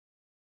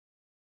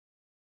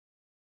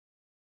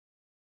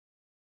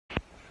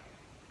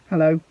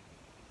Hello,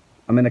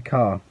 I'm in a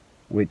car,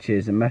 which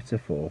is a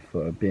metaphor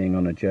for being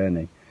on a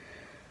journey.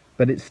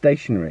 But it's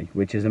stationary,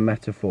 which is a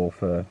metaphor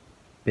for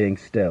being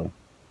still,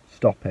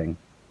 stopping,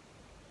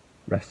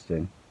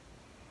 resting.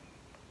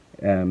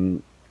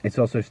 It's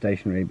also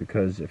stationary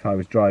because if I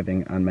was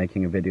driving and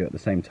making a video at the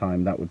same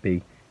time, that would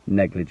be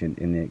negligent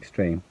in the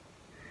extreme.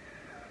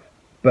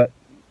 But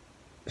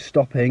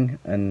stopping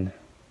and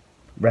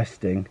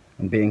resting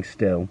and being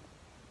still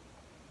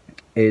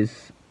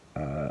is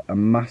a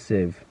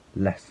massive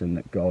lesson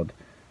that God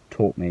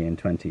taught me in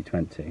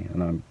 2020,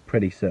 and I'm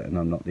pretty certain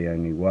I'm not the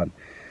only one.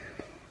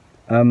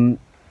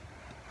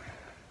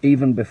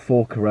 Even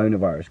before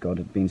coronavirus, God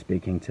had been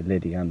speaking to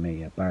Liddy and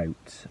me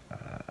about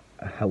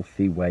a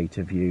healthy way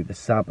to view the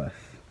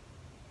Sabbath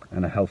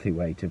and a healthy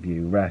way to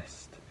view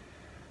rest.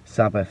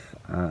 Sabbath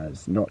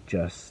as not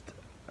just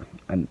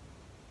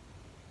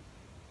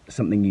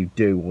something you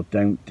do or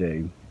don't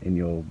do in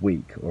your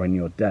week or in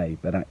your day,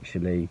 but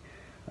actually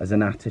as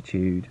an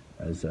attitude,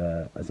 as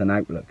an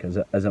outlook, as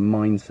a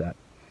mindset.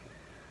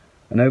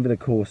 And over the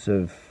course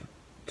of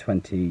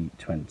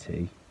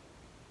 2020,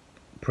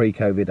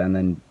 pre-COVID and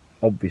then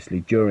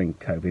obviously during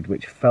COVID,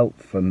 which felt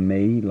for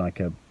me like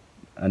an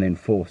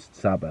enforced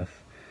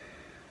Sabbath,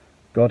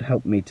 God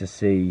helped me to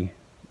see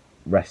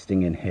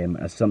resting in Him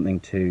as something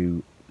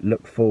to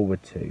look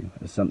forward to,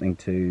 as something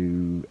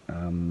to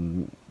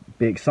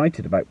be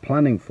excited about,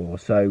 planning for.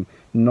 So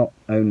not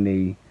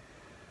only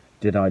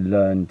did I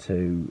learn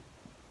to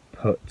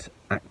put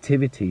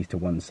activities to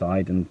one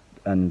side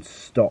and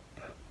stop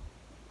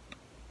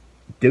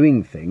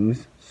doing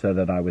things so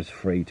that I was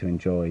free to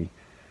enjoy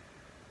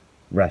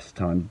rest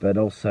time, but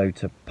also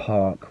to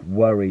park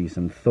worries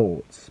and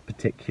thoughts,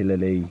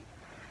 particularly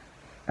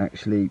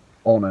actually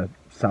on a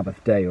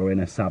Sabbath day or in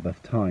a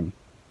Sabbath time.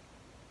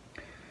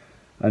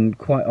 And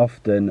quite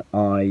often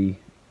and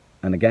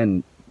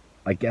again,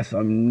 I guess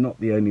I'm not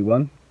the only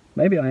one,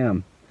 maybe I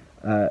am,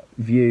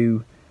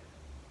 view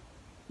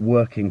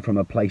working from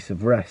a place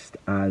of rest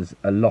as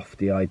a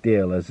lofty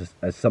ideal, as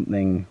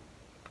something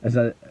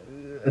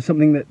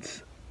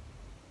that's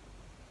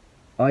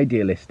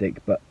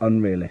idealistic but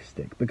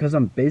unrealistic, because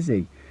I'm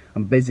busy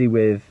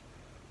with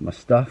my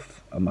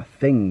stuff and my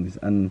things,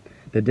 and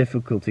the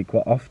difficulty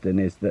quite often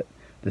is that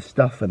the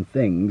stuff and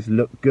things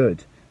look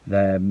good,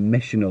 they're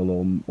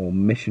missional or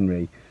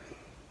missionary,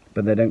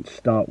 but they don't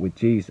start with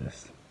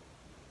Jesus.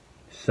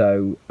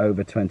 So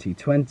over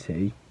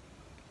 2020,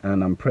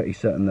 and I'm pretty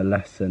certain the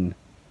lesson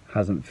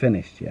hasn't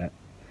finished yet,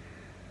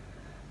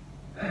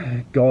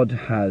 God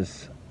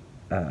has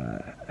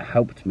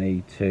helped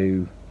me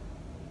to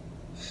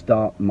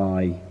start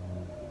my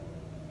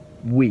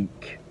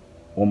week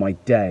or my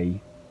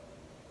day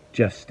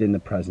just in the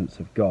presence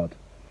of God.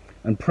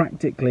 And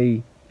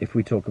practically, if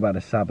we talk about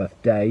a Sabbath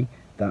day,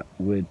 that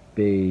would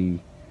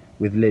be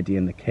with Liddy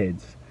and the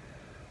kids.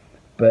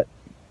 But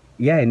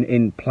yeah,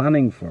 in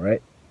planning for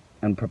it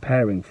and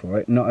preparing for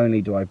it, not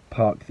only do I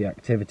park the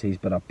activities,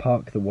 but I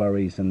park the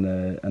worries and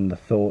the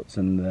thoughts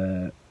and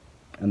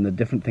the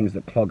different things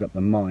that clog up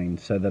the mind,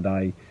 so that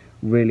I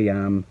really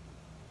am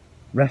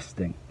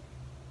resting.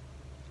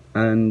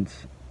 And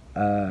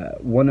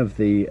one of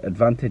the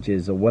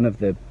advantages, or one of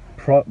the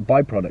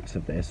byproducts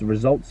of this, the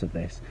results of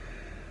this,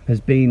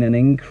 has been an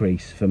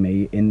increase for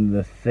me in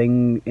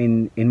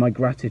in my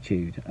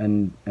gratitude,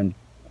 and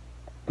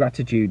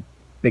gratitude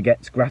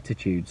begets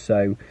gratitude.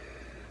 So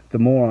the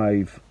more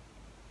I've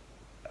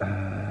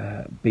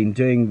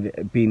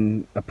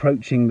been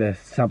approaching the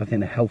Sabbath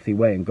in a healthy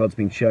way, and God's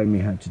been showing me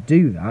how to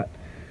do that,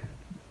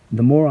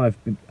 the more I've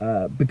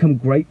become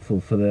grateful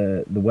for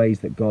the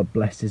ways that God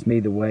blesses me,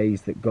 the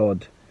ways that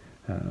God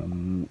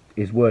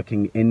is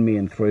working in me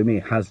and through me,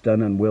 has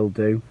done and will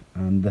do,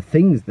 and the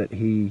things that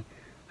He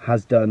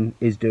has done,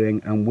 is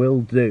doing, and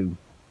will do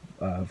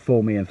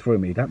for me and through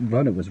me. That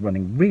runner was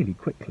running really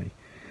quickly.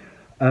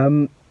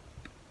 And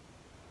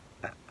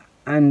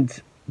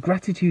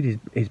gratitude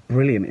is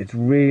brilliant. It's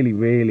really,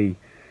 really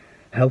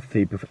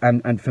healthy.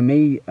 And for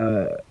me,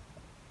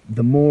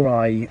 the more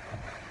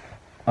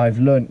I've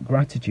learnt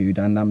gratitude,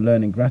 and I'm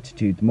learning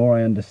gratitude, the more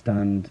I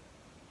understand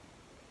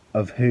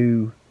of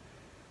who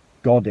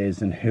God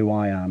is and who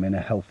I am in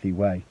a healthy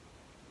way.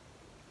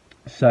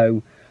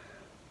 So,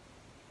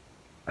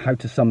 how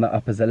to sum that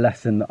up as a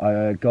lesson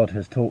that God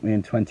has taught me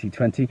in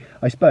 2020?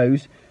 I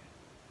suppose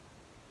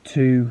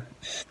to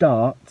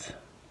start,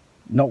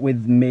 not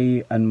with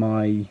me and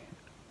my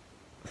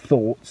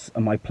thoughts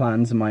and my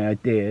plans and my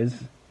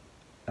ideas,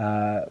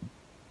 but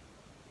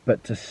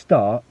to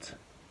start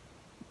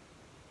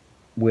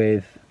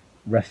with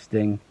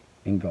resting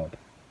in God.